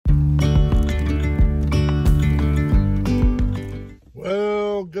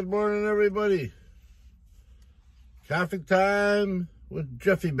good morning, everybody. Coffee time with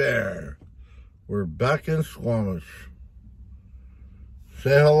Jeffie Bear. We're back in Squamish.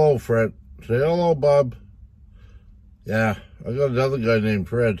 Say hello, Fred. Say hello, Bob. Yeah, I got another guy named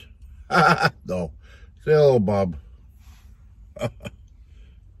Fred. No. Say hello, Bob.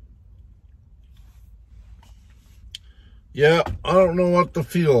 Yeah, I don't know what to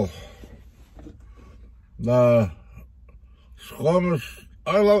feel. Squamish,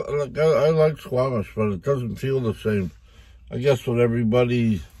 I like Squamish, but it doesn't feel the same. I guess with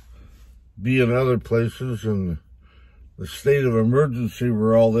everybody being other places and the state of emergency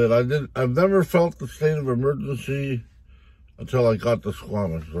we're all in. I've never felt the state of emergency until I got to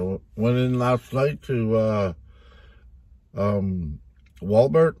Squamish. So went in last night to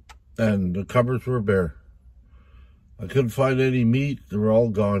Walmart, and the cupboards were bare. I couldn't find any meat. They were all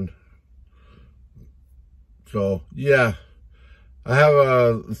gone. So, yeah, I have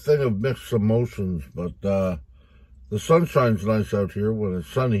a thing of mixed emotions, but the sunshine's nice out here when it's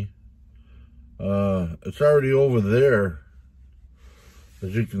sunny. It's already over there,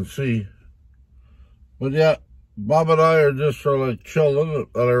 as you can see. But yeah, Bob and I are just sort of like chilling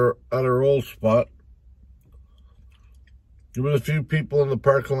at our old spot. There was a few people in the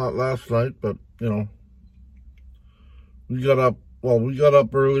parking lot last night, but, you know, we got up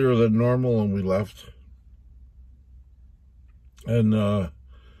earlier than normal and we left. And,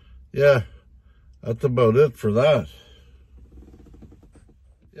 yeah, that's about it for that.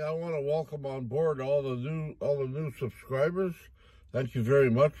 Yeah, I want to welcome on board all the new subscribers. Thank you very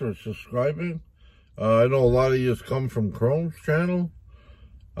much for subscribing. I know a lot of you has come from Chrome's channel.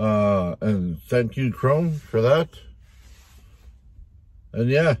 And thank you, Chrome, for that. And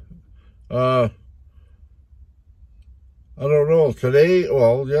yeah, I don't know,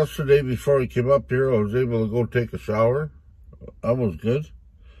 yesterday before I came up here, I was able to go take a shower. That was good.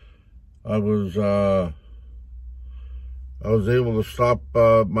 I was able to stop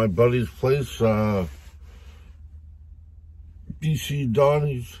my buddy's place, BC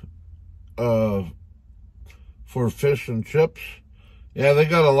Donnie's, for fish and chips. Yeah, they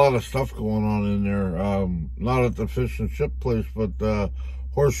got a lot of stuff going on in there. Not at the fish and chip place, but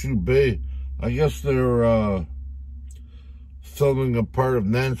Horseshoe Bay. I guess they're filming a part of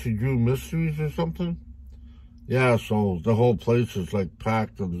Nancy Drew Mysteries or something. Yeah, so the whole place is like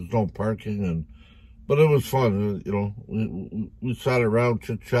packed and there's no parking, but it was fun. You know, we sat around,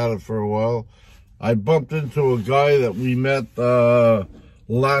 chit-chatted for a while. I bumped into a guy that we met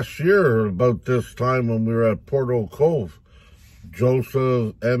last year about this time when we were at Porto Cove.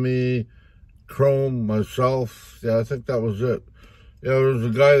 Joseph, Emmy, Chrome, myself. Yeah, I think that was it. Yeah, there was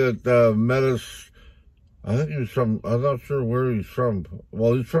a guy that met us. I think he was from, I'm not sure where he's from.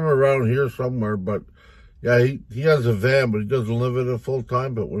 Well, he's from around here somewhere, but yeah, he has a van, but he doesn't live in it full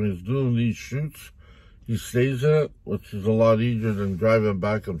time. But when he's doing these shoots, he stays in it, which is a lot easier than driving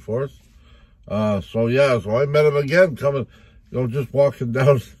back and forth. So yeah, so I met him again coming, you know, just walking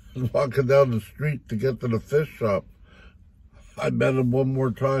down the street to get to the fish shop. I met him one more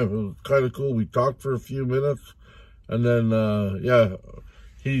time. It was kind of cool. We talked for a few minutes, and then yeah,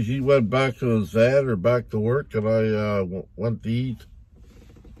 he went back to his van or back to work, and I went to eat.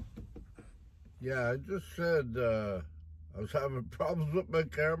 Yeah, I just said I was having problems with my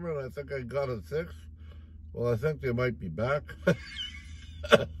camera, and I think I got it fixed. Well, I think they might be back.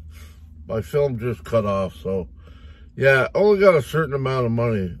 My film just cut off, so yeah, only got a certain amount of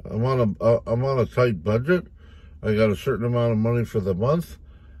money. I'm on a tight budget. I got a certain amount of money for the month,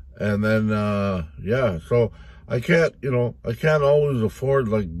 and then yeah, so I can't always afford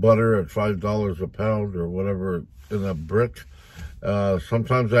like butter at $5 a pound or whatever in a brick.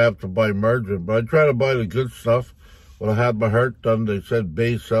 Sometimes I have to buy margarine, but I try to buy the good stuff. When I had my heart done, they said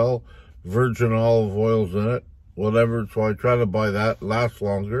Baysell, virgin olive oil's in it, whatever. So I try to buy that, lasts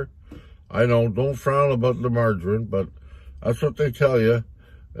longer. I know, don't frown about the margarine, but that's what they tell you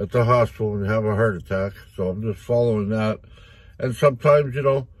at the hospital when you have a heart attack. So I'm just following that. And sometimes, you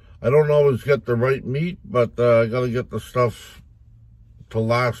know, I don't always get the right meat, but I got to get the stuff to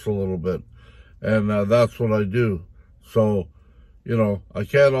last a little bit. And that's what I do. So, you know, I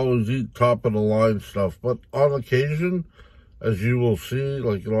can't always eat top-of-the-line stuff. But on occasion, as you will see,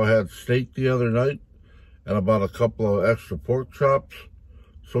 like, you know, I had steak the other night and I bought a couple of extra pork chops.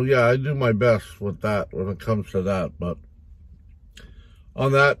 So, yeah, I do my best with that when it comes to that. But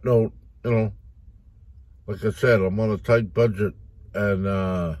on that note, you know, like I said, I'm on a tight budget, and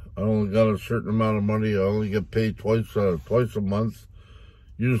I only got a certain amount of money. I only get paid twice a month,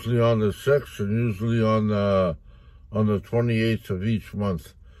 usually on the 6th and usually on the 28th of each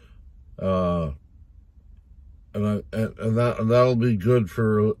month. and that'll be good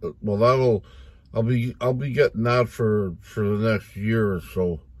for, well, I'll be getting that for the next year or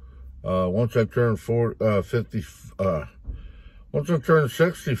so. Once I turn 50, once I turn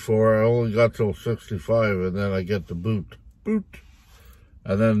 64, I only got till 65, and then I get the boot. And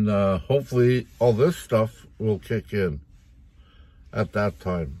then hopefully all this stuff will kick in at that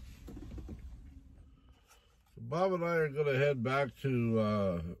time. Bob and I are going to head back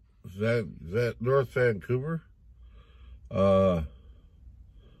to North Vancouver. Yeah,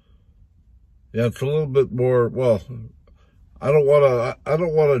 it's a little bit more, well, I don't want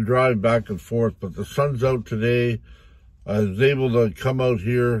to drive back and forth, but the sun's out today. I was able to come out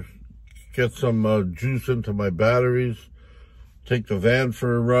here, get some juice into my batteries, take the van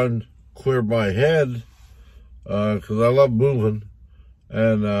for a run, clear my head, because I love moving.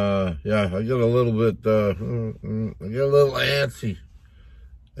 And, yeah, I get a little bit, I get a little antsy.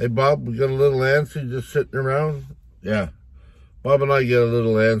 Hey, Bob, we got a little antsy just sitting around? Yeah. Bob and I get a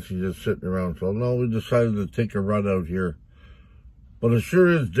little antsy just sitting around. So, no, we decided to take a run out here. But it sure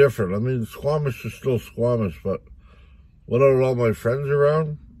is different. I mean, Squamish is still Squamish, but without all my friends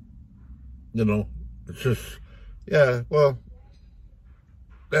around, you know, it's just, yeah, well,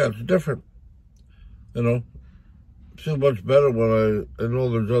 yeah, it's different. You know, I feel much better when I know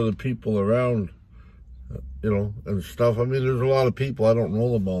there's other people around, you know, and stuff. I mean, there's a lot of people. I don't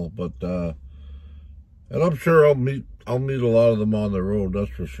know them all, but, and I'm sure I'll meet a lot of them on the road,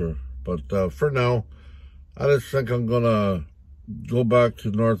 that's for sure. But for now, I just think I'm going to go back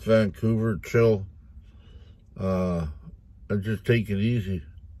to North Vancouver, chill, and just take it easy.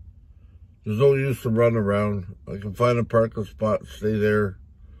 There's no use to run around. I can find a parking spot, stay there.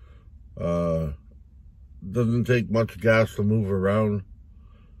 Doesn't take much gas to move around.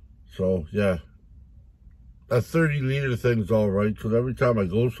 So, yeah. That 30-liter thing's all right, because every time I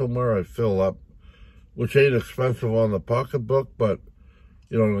go somewhere, I fill up, which ain't expensive on the pocketbook, but,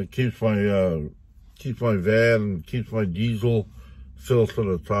 you know, it keeps my van, keeps my diesel filled to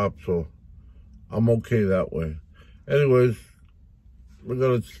the top, so I'm okay that way. Anyways, we're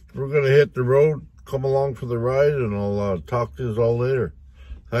gonna hit the road, come along for the ride, and I'll talk to you all later.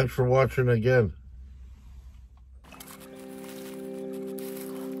 Thanks for watching again.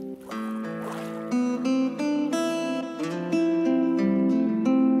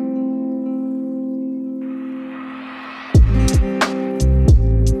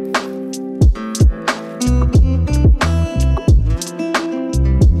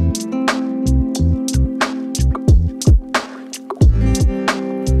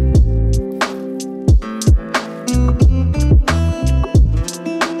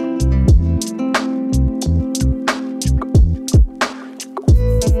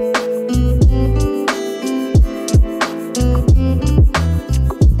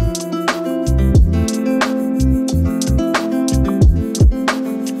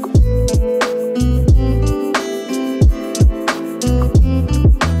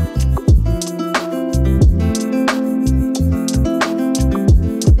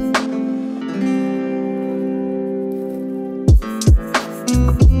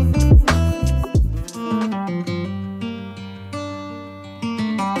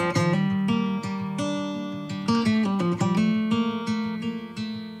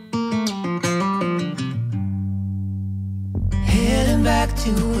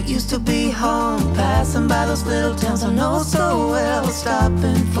 to what used to be home, passing by those little towns I know so well,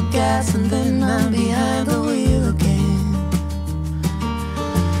 stopping for gas and then I'm behind the wheel again.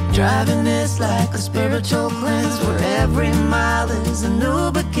 Driving is like a spiritual cleanse, where every mile is a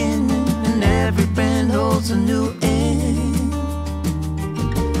new beginning and every bend holds a new end.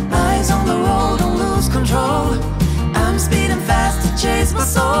 Eyes on the road, don't lose control, I'm speeding fast to chase my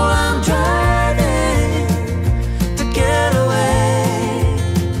soul. I'm driving to get away,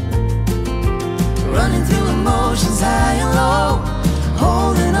 running through emotions high and low,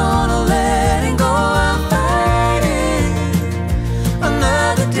 holding on or letting go. I'm fighting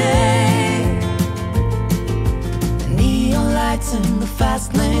another day. The neon lights in the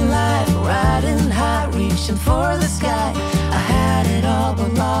fast lane life, riding high, reaching for the sky. I had it all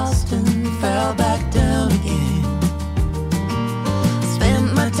but lost and fell back down again.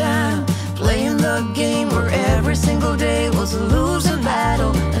 Spent my time playing the game where every single day was a losing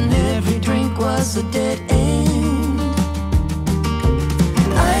battle and every drink was a dead end.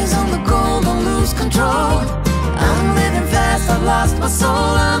 Eyes on the goal, don't lose control, I'm living fast, I've lost my soul.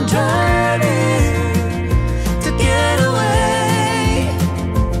 I'm driving